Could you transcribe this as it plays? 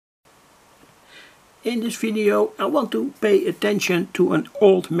In this video I want to pay attention to an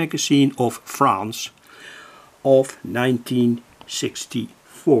old magazine of France of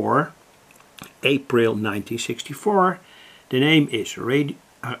 1964, April 1964. The name is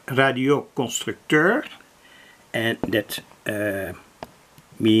Radio Constructeur, and that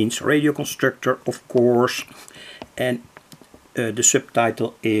means radio constructor, of course, and the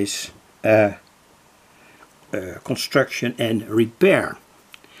subtitle is construction and repair.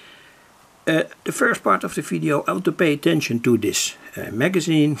 The first part of the video I want to pay attention to this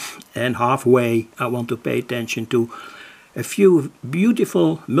magazine, and halfway I want to pay attention to a few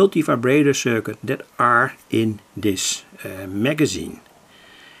beautiful multivibrator circuits that are in this magazine.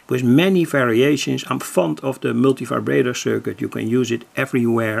 With many variations. I'm fond of the multivibrator circuit. You can use it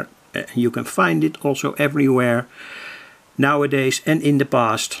everywhere. You can find it also everywhere nowadays and in the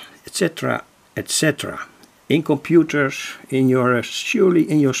past, etc., etc. In computers, surely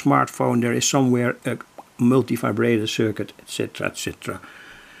in your smartphone there is somewhere a multivibrator circuit, etc., etc.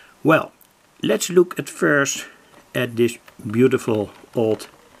 Well, let's look at first at this beautiful old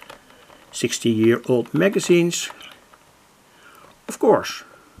 60-year-old magazines. Of course,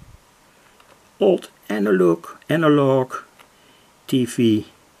 old analog TV,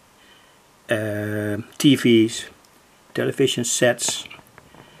 TVs, television sets,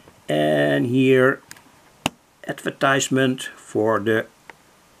 and here advertisement for the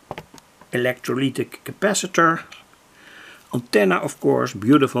electrolytic capacitor. Antenna, of course,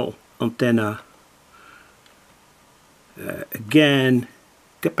 beautiful antenna. Again,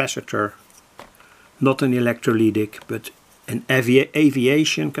 capacitor, not an electrolytic but an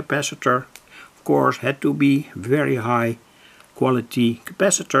aviation capacitor. Of course, had to be very high quality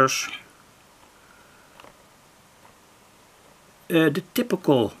capacitors. The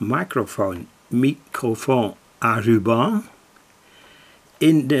typical microphone à ruban.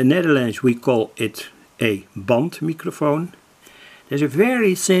 In the Netherlands we call it a band microphone. There's a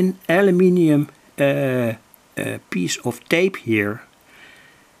very thin aluminium piece of tape here,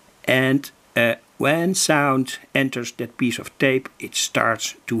 and when sound enters that piece of tape it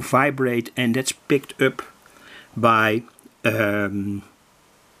starts to vibrate, and that's picked up by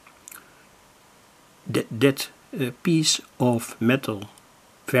that piece of metal,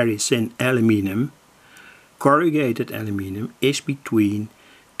 very thin aluminium, corrugated aluminium, is between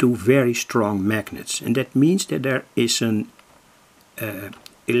two very strong magnets, and that means that there is an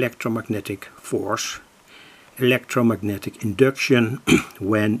electromagnetic force, electromagnetic induction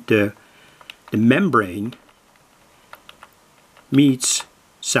when the membrane meets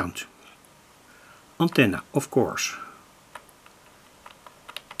sound. Antenna, of course.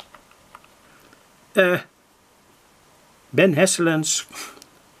 Ben Hesselin's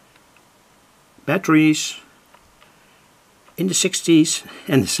batteries. In the 60s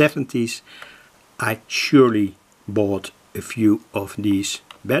and the 70s I surely bought a few of these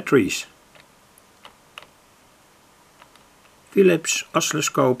batteries. Philips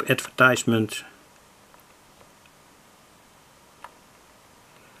oscilloscope advertisement.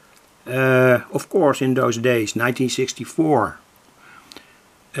 Of course, in those days, 1964,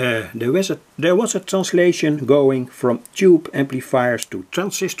 there was a translation going from tube amplifiers to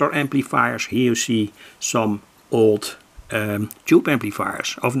transistor amplifiers. Here you see some old tube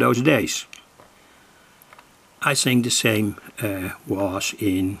amplifiers of those days. I think the same was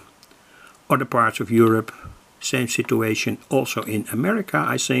in other parts of Europe. Same situation also in America,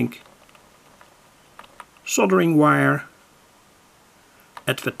 I think. Soldering wire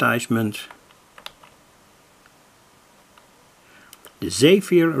advertisement. The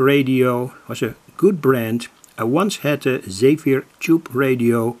Zephyr radio was a good brand. I once had a Zephyr tube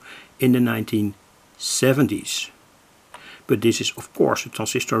radio in the 1970s. But this is of course a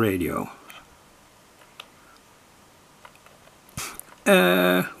transistor radio.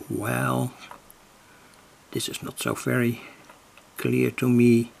 Well, this is not so very clear to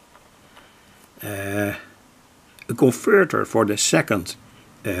me. A converter for the second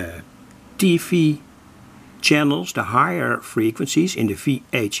TV channels, the higher frequencies in the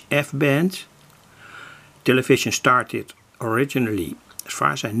VHF band. Television started originally, as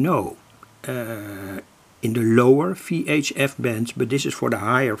far as I know, in the lower VHF bands, but this is for the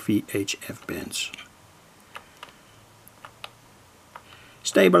higher VHF bands.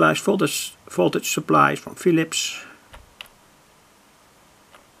 Stabilized voltage supplies from Philips.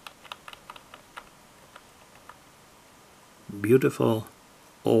 Beautiful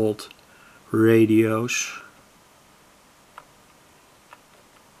old radios.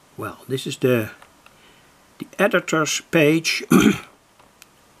 Well, this is the editor's page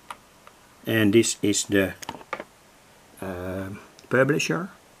and this is the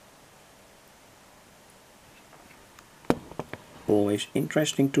publisher. always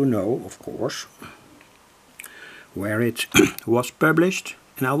interesting to know, of course, where it was published,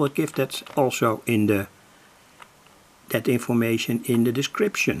 and I will give that also in that information in the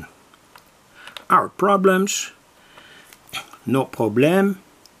description. Our problems, no problem.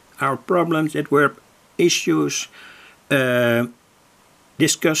 Our problems that were issues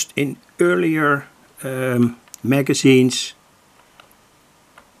discussed in earlier magazines.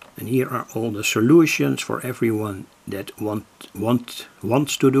 And here are all the solutions for everyone that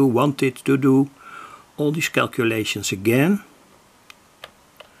wanted to do all these calculations again.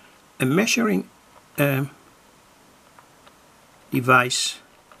 A measuring device,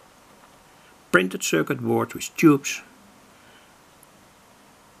 printed circuit board with tubes,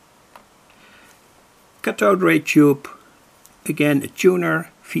 cathode ray tube, again a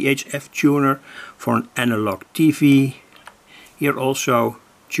tuner, VHF tuner for an analog TV. Here also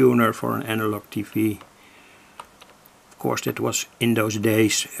tuner for an analog TV. Of course that was in those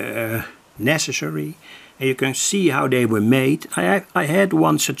days necessary, and you can see how they were made. I had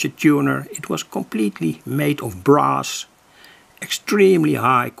one such a tuner. It was completely made of brass, extremely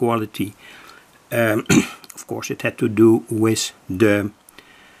high quality. Of course it had to do with the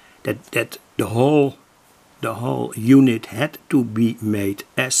whole unit had to be made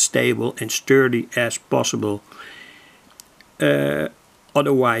as stable and sturdy as possible.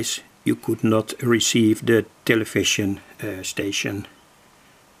 Otherwise you could not receive the television station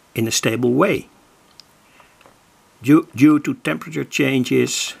in a stable way. Due to temperature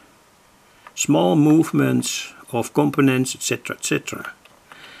changes, small movements of components, etc., etc.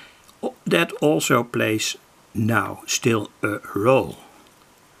 That also plays now still a role.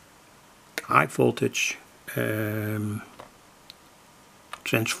 High voltage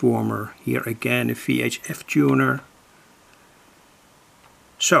transformer, here again a VHF tuner.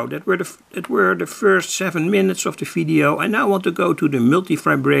 So that were the first 7 minutes of the video. I now want to go to the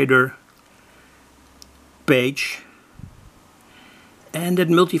multivibrator page. And that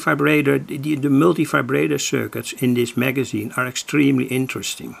multivibrator, the multivibrator circuits in this magazine are extremely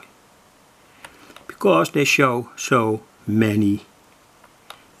interesting, because they show so many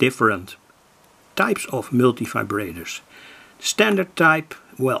different types of multivibrators. Standard type,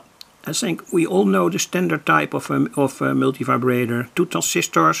 well, I think we all know the standard type of a multivibrator. 2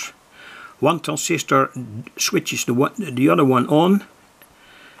 transistors, 1 transistor switches the other one on,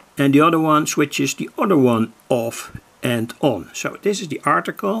 and the other one switches the other one off and on. So this is the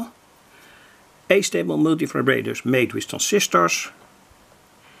article. A-stabile multivibrators made with transistors.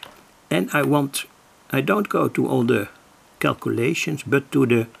 And I don't go to all the calculations, but to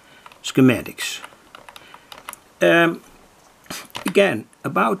the schematics. Again,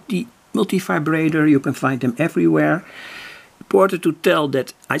 about the multivibrator, you can find them everywhere. Important to tell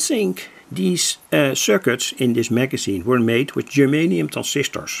that I think these circuits in this magazine were made with germanium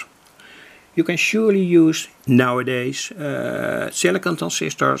transistors. You can surely use nowadays silicon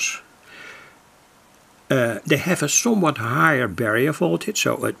transistors. They have a somewhat higher barrier voltage,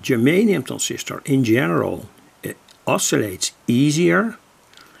 so a germanium transistor in general oscillates easier,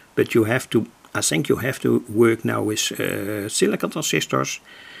 but I think you have to work now with silicon transistors.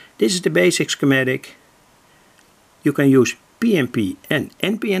 This is the basic schematic. You can use PNP and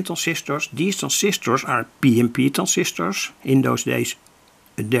NPN transistors. These transistors are PNP transistors. In those days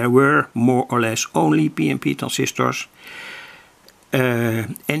there were more or less only PNP transistors.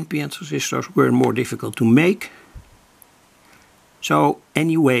 NPN transistors were more difficult to make. So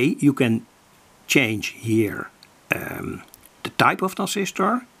anyway, you can change here the type of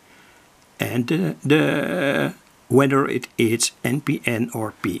transistor and whether it is NPN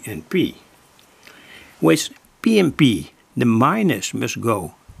or PNP. With PNP, the minus must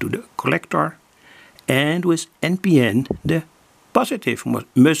go to the collector, and with NPN, the positive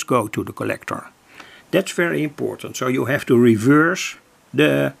must go to the collector. That's very important. So you have to reverse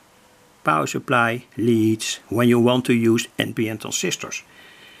the power supply leads when you want to use NPN transistors.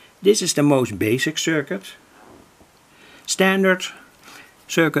 This is the most basic circuit. Standard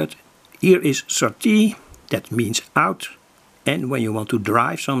circuit. Here is sortie, that means out. And when you want to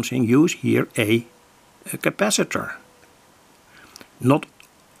drive something, use here a capacitor. Not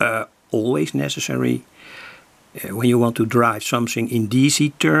always necessary. When you want to drive something in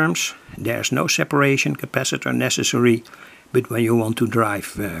DC terms, there's no separation capacitor necessary. But when you want to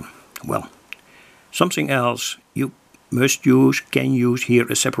drive, well, something else, you can use here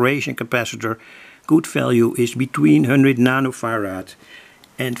a separation capacitor. Good value is between 100 nanofarad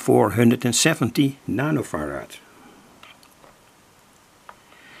and 470 nanofarad.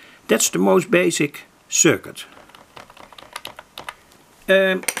 That's the most basic circuit.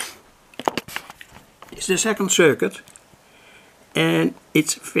 It's the second circuit. and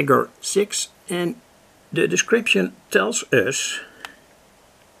it's figure 6, and the description tells us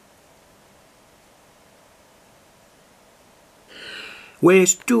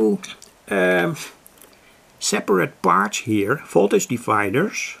with two separate parts here, voltage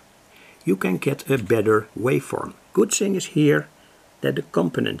dividers, you can get a better waveform. Good thing is here that the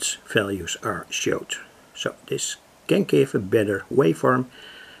components values are showed. So this can give a better waveform.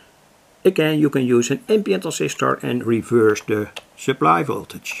 Again, you can use an NPN transistor and reverse the supply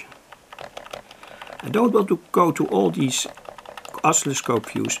voltage. I don't want to go to all these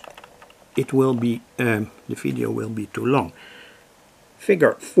oscilloscope views. It will be, the video will be too long.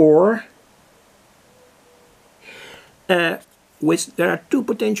 Figure 4. There are two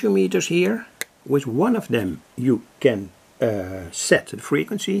potentiometers here. With one of them you can set the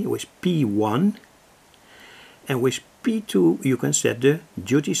frequency with P1, and with P2 you can set the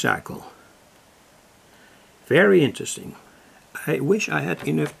duty cycle. Very interesting. I wish I had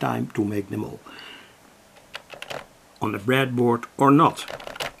enough time to make them all on the breadboard or not.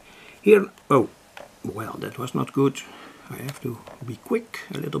 Here, oh, well, that was not good. I have to be quick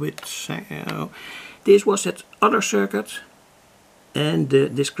a little bit. This was that other circuit, and the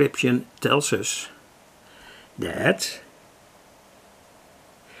description tells us that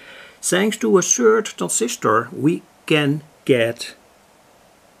thanks to a third transistor we can get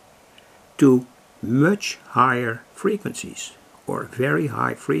to much higher frequencies, or very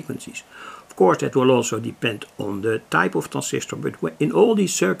high frequencies. Of course, that will also depend on the type of transistor, but in all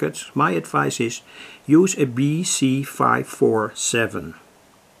these circuits my advice is use a BC547,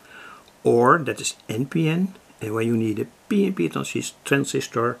 or that is NPN, and when you need a PNP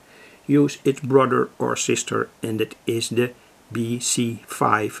transistor use its brother or sister, and that is the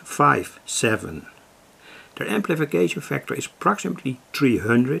BC557. Their amplification factor is approximately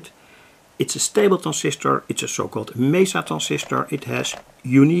 300. It's a stable transistor, it's a so-called mesa transistor. It has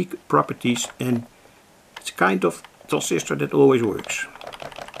unique properties, and it's a kind of transistor that always works.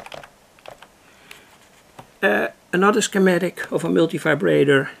 Another schematic of a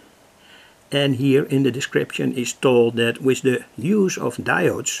multivibrator, and here in the description is told that with the use of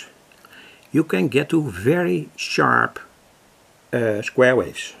diodes you can get to very sharp square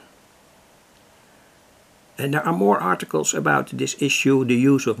waves. And there are more articles about this issue, the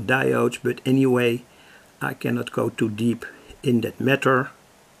use of diodes, but anyway, I cannot go too deep in that matter.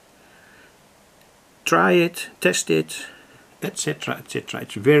 Try it, test it, etc., etc.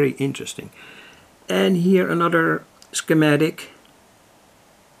 It's very interesting. And here another schematic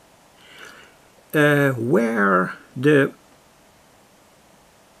where the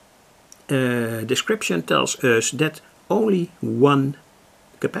description tells us that only one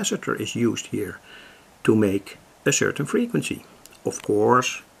capacitor is used here to make a certain frequency, of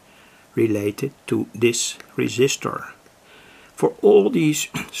course related to this resistor. For all these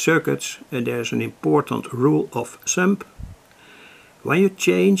circuits there's an important rule of thumb. When you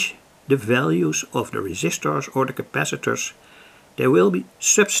change the values of the resistors or the capacitors, there will be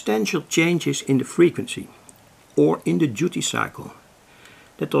substantial changes in the frequency or in the duty cycle.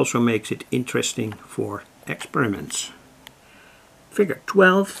 That also makes it interesting for experiments. Figure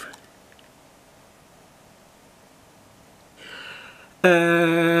 12.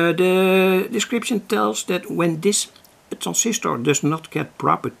 The description tells that when this transistor does not get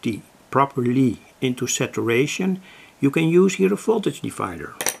properly into saturation, you can use here a voltage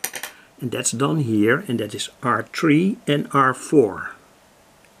divider. And that's done here, and that is R3 and R4.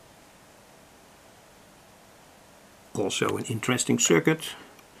 Also an interesting circuit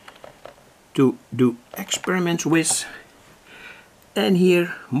to do experiments with. And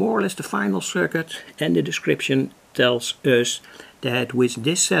here more or less the final circuit, and the description tells us that with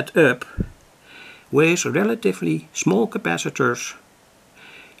this setup, with relatively small capacitors,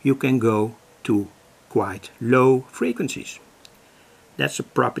 you can go to quite low frequencies. That's a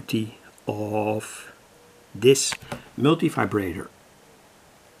property of this multivibrator.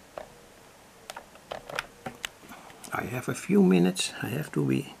 I have a few minutes, I have to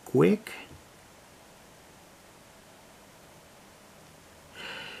be quick.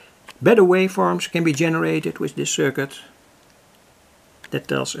 Better waveforms can be generated with this circuit. That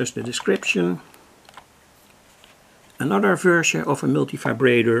tells us the description. Another version of a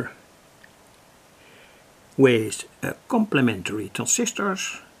multivibrator with complementary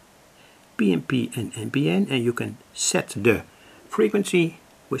transistors, PNP and NPN, and you can set the frequency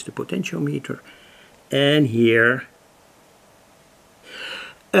with the potentiometer. And here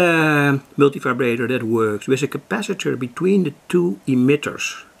a multivibrator that works with a capacitor between the two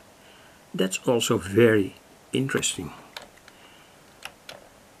emitters. That's also very interesting.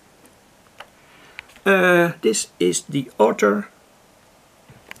 This is the author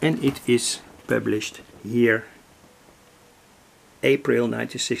and it is published here, April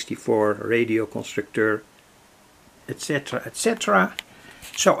 1964, radio constructor, etc, etc.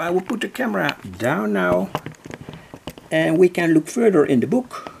 So I will put the camera down now, and we can look further in the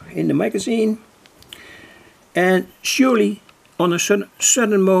book, in the magazine, and surely on a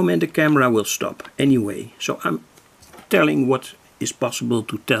sudden moment the camera will stop anyway. So I'm telling what is possible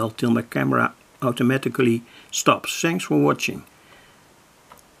to tell till my camera automatically stops. Thanks for watching.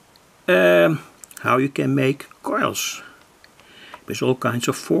 How you can make coils with all kinds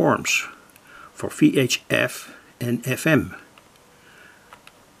of forms for VHF and FM.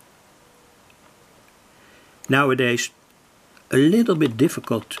 Nowadays a little bit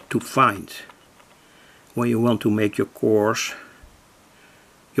difficult to find when you want to make your coils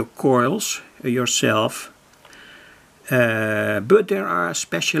yourself, but there are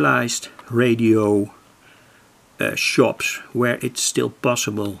specialized radio shops where it's still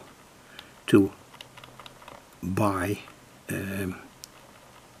possible to buy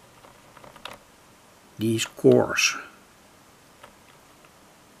these cores.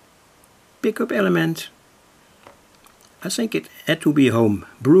 Pickup element, I think it had to be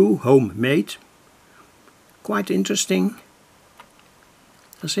homemade. Quite interesting.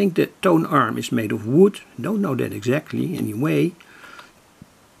 I think the tone arm is made of wood. Don't know that exactly anyway.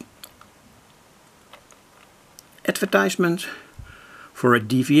 Advertisement for a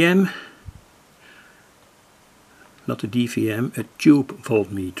DVM. Not a DVM, a tube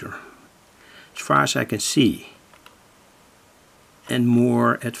voltmeter. As far as I can see. And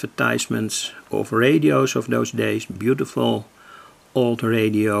more advertisements of radios of those days. Beautiful old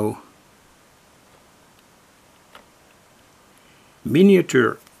radio.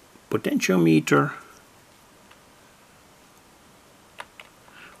 Miniature potentiometer.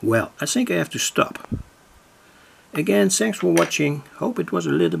 Well, I think I have to stop. Again, thanks for watching. Hope it was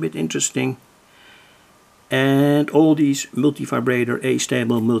a little bit interesting. And all these multivibrator,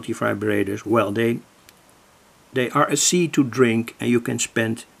 A-stabile multivibrators, well, they are a seed to drink, and you can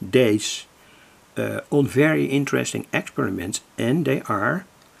spend days on very interesting experiments, and they are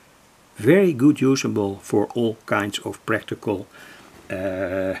very good usable for all kinds of practical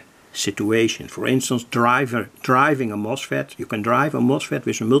situations. For instance, driving a MOSFET. You can drive a MOSFET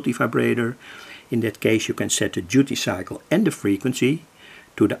with a multivibrator. In that case you can set the duty cycle and the frequency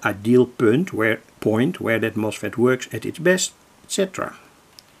to the ideal point where that MOSFET works at its best, etc.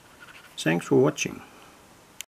 Thanks for watching.